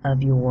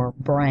of your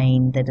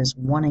brain that is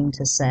wanting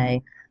to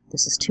say,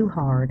 this is too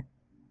hard,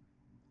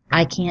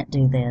 I can't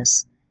do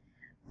this.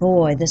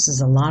 Boy, this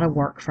is a lot of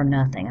work for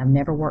nothing. I've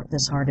never worked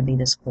this hard to be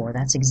this poor.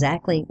 That's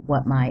exactly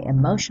what my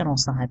emotional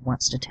side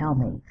wants to tell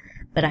me.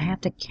 But I have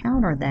to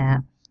counter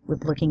that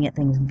with looking at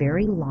things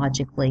very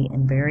logically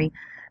and very,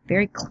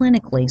 very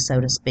clinically,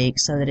 so to speak,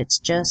 so that it's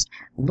just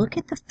look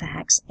at the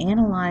facts,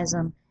 analyze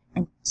them,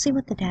 and see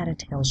what the data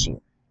tells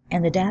you.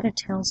 And the data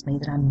tells me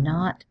that I'm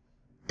not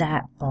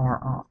that far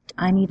off.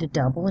 I need to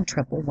double and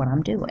triple what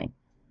I'm doing.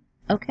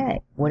 Okay,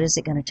 what is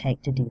it going to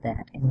take to do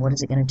that? And what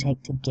is it going to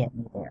take to get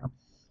me there?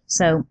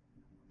 So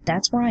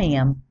that's where I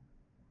am.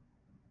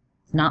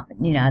 Not,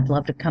 I'd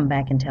love to come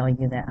back and tell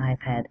you that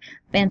I've had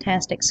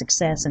fantastic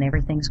success and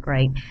everything's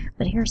great.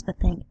 But here's the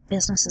thing.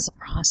 Business is a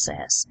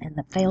process, and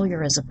the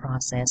failure is a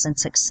process, and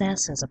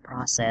success is a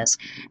process.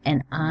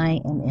 And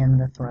I am in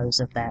the throes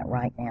of that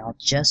right now,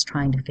 just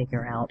trying to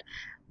figure out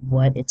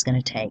what it's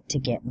going to take to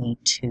get me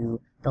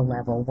to the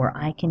level where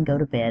I can go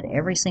to bed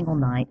every single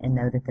night and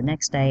know that the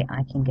next day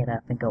I can get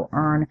up and go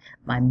earn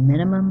my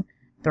minimum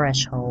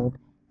threshold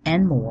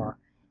and more,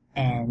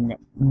 and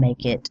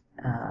make it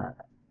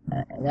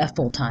a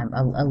full-time,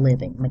 a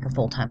living, make a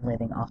full-time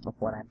living off of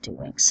what I'm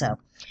doing. So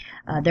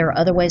there are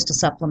other ways to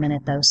supplement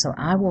it, though, so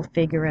I will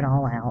figure it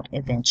all out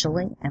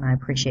eventually, and I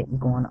appreciate you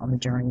going on the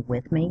journey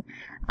with me.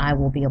 I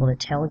will be able to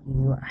tell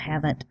you, I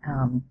haven't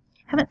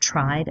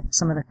tried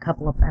some of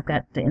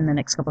in the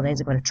next couple of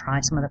days, I'm going to try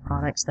some of the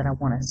products that I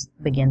want to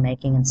begin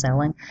making and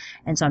selling,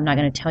 and so I'm not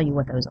going to tell you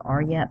what those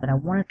are yet, but I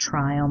want to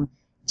try them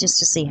just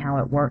to see how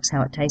it works,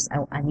 how it tastes.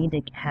 I need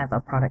to have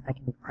a product I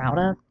can be proud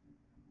of.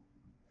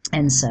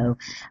 And so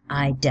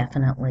I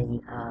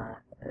definitely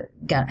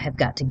have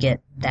got to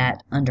get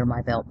that under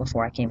my belt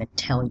before I can even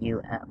tell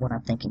you what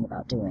I'm thinking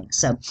about doing.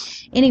 So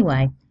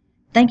anyway,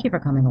 thank you for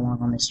coming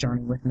along on this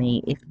journey with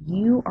me. If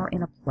you are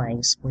in a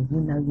place where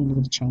you know you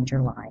need to change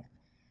your life,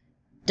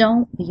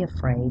 don't be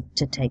afraid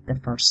to take the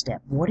first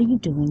step. What are you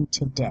doing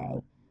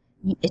today?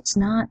 It's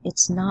not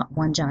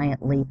one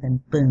giant leap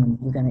and boom,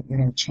 you're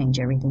gonna change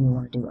everything you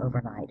want to do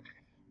overnight.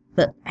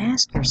 But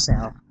ask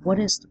yourself, what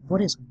is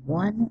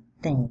one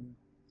thing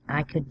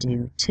I could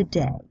do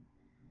today,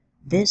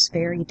 this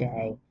very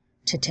day,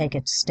 to take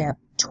a step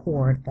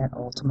toward that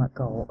ultimate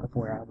goal of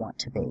where I want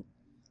to be.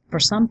 For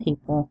some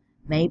people,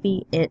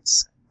 maybe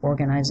it's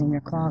organizing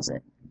your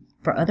closet.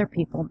 For other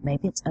people,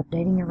 maybe it's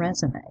updating your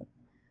resume.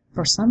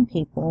 For some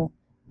people,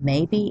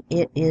 maybe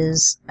it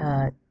is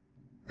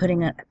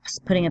putting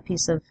a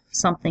piece of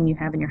something you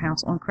have in your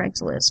house on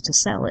Craigslist to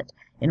sell it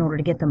in order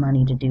to get the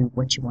money to do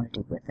what you want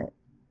to do with it.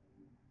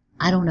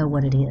 I don't know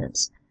what it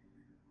is,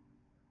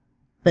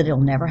 but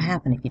it'll never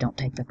happen if you don't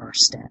take the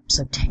first step.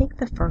 So take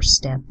the first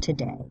step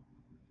today,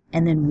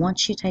 and then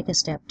once you take a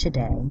step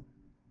today,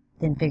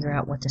 then figure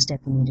out what the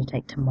step you need to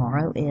take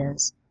tomorrow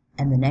is,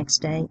 and the next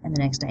day, and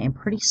the next day. And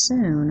pretty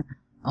soon,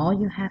 all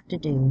you have to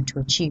do to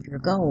achieve your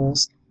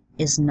goals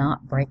is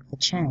not break the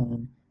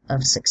chain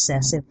of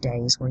successive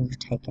days where you've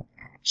taken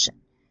action.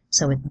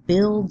 So it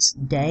builds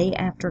day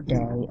after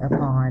day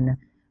upon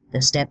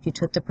the step you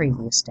took the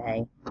previous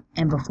day,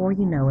 and before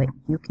you know it,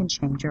 you can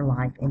change your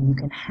life and you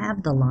can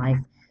have the life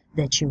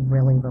that you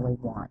really, really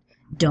want.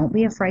 Don't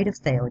be afraid of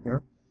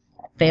failure.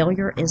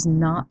 Failure is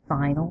not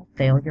final.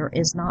 Failure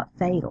is not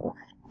fatal.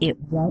 It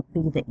won't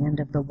be the end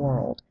of the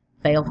world.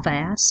 Fail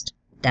fast.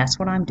 That's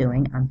what I'm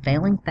doing. I'm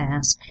failing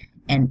fast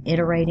and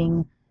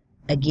iterating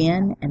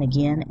again and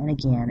again and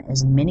again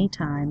as many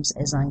times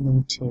as I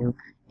need to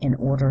in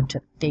order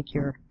to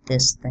figure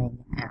this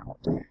thing out.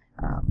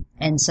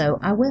 And so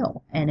I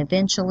will. And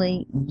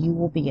eventually you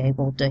will be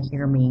able to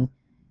hear me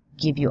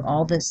give you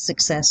all the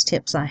success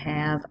tips I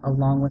have,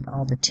 along with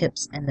all the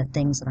tips and the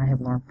things that I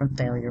have learned from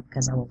failure,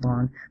 because I will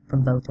learn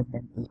from both of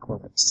them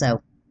equally.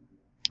 So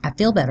I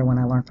feel better when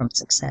I learn from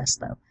success,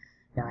 though.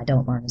 Now, I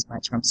don't learn as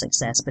much from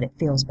success, but it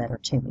feels better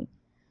to me.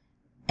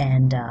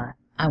 And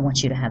I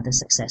want you to have the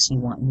success you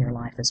want in your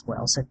life as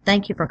well. So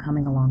thank you for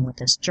coming along with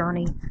this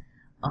journey.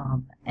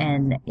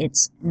 And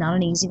it's not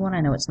an easy one.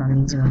 I know it's not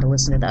an easy one to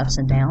listen to the ups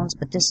and downs,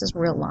 but this is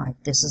real life.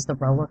 This is the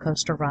roller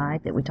coaster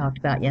ride that we talked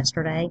about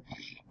yesterday.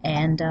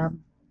 And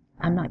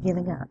I'm not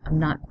giving up. I'm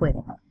not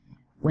quitting.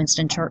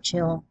 Winston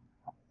Churchill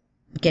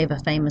gave a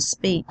famous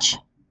speech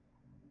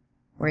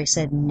where he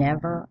said,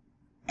 never,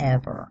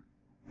 ever,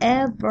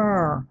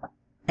 ever,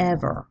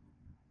 ever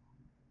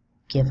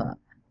give up.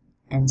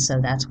 And so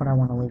that's what I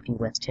want to leave you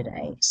with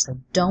today. So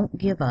don't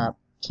give up.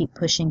 Keep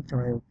pushing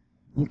through.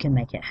 You can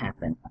make it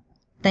happen.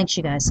 Thanks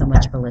you guys so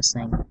much for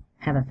listening.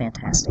 Have a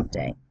fantastic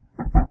day.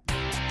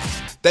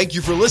 Thank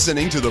you for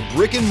listening to the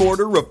Brick and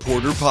Mortar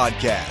Reporter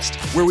Podcast,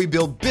 where we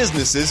build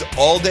businesses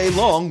all day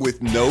long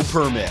with no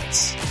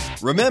permits.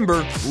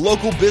 Remember,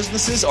 local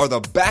businesses are the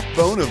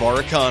backbone of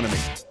our economy.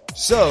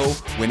 So,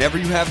 whenever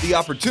you have the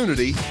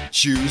opportunity,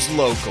 choose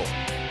local.